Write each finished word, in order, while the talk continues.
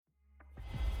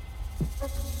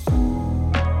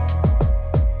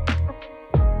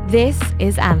This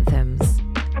is Anthems.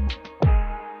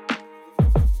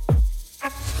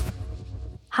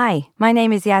 Hi, my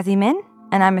name is Yazzie Min,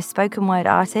 and I'm a spoken word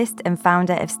artist and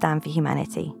founder of Stand for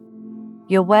Humanity.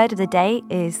 Your word of the day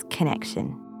is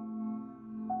connection.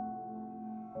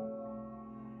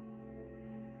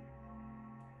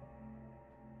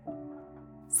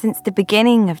 Since the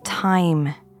beginning of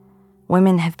time,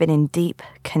 women have been in deep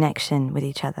connection with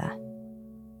each other.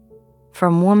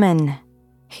 From woman,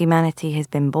 humanity has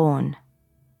been born.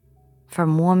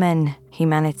 From woman,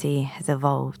 humanity has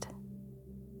evolved.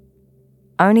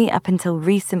 Only up until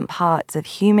recent parts of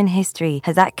human history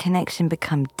has that connection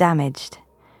become damaged,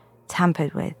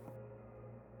 tampered with.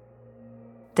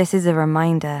 This is a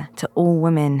reminder to all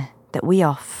women that we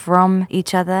are from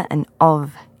each other and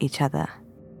of each other.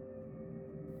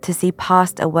 To see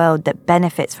past a world that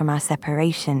benefits from our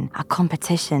separation, our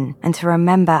competition, and to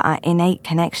remember our innate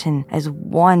connection as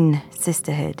one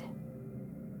sisterhood.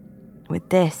 With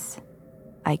this,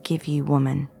 I give you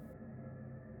woman.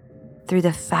 Through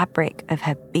the fabric of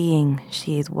her being,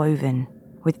 she is woven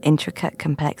with intricate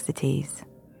complexities.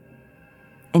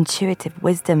 Intuitive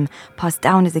wisdom passed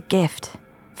down as a gift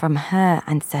from her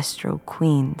ancestral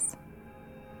queens.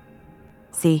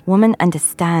 See, woman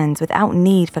understands without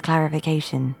need for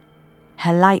clarification.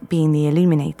 Her light being the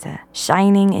illuminator,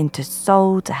 shining into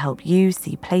soul to help you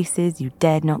see places you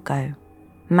dared not go.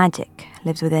 Magic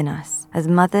lives within us as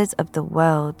mothers of the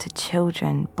world to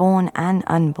children born and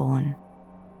unborn.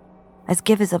 As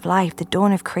givers of life, the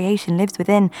dawn of creation lives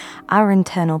within our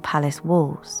internal palace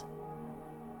walls.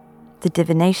 The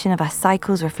divination of our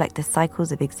cycles reflect the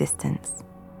cycles of existence.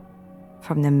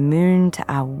 From the moon to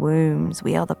our wombs,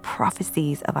 we are the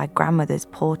prophecies of our grandmother's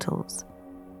portals.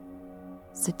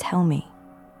 So tell me,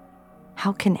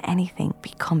 how can anything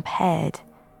be compared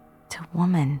to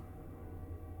woman?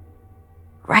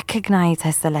 Recognize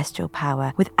her celestial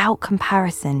power without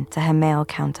comparison to her male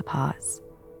counterparts.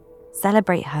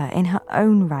 Celebrate her in her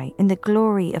own right, in the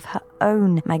glory of her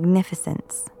own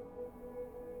magnificence.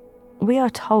 We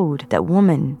are told that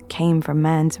woman came from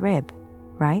man's rib,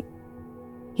 right?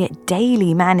 Yet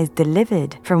daily man is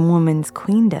delivered from woman's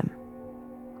queendom.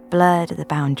 Blurred are the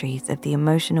boundaries of the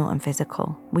emotional and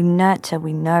physical. We nurture,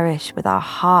 we nourish with our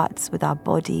hearts, with our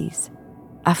bodies.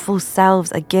 Our full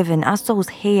selves are given, our souls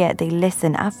hear, they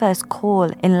listen. Our first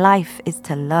call in life is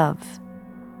to love.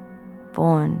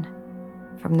 Born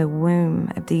from the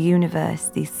womb of the universe,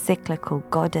 these cyclical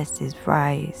goddesses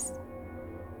rise.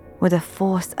 With a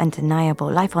force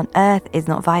undeniable, life on earth is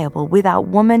not viable without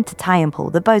woman to tie and pull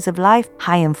the bows of life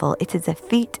high and full. It is a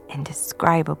feat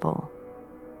indescribable.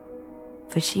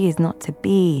 For she is not to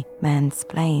be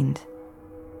mansplained.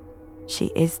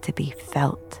 She is to be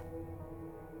felt.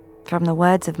 From the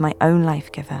words of my own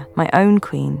life giver, my own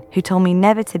queen, who told me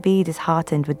never to be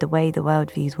disheartened with the way the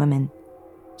world views women.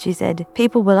 She said,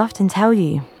 people will often tell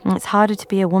you it's harder to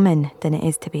be a woman than it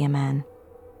is to be a man.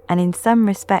 And in some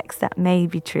respects that may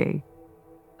be true.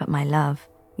 But my love,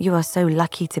 you are so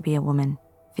lucky to be a woman,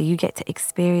 for you get to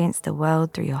experience the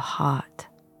world through your heart.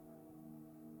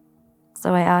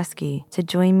 So I ask you to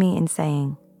join me in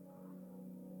saying,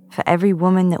 for every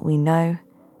woman that we know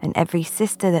and every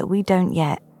sister that we don't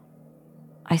yet,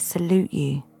 I salute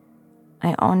you,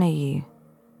 I honor you,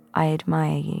 I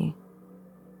admire you.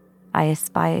 I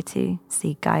aspire to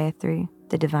see Gaia through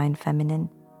the divine feminine,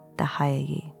 the higher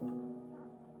you.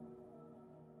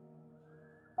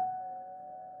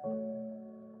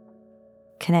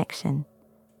 Connection.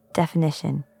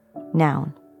 Definition.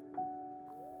 Noun.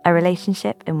 A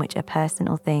relationship in which a person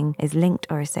or thing is linked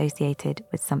or associated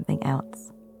with something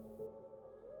else.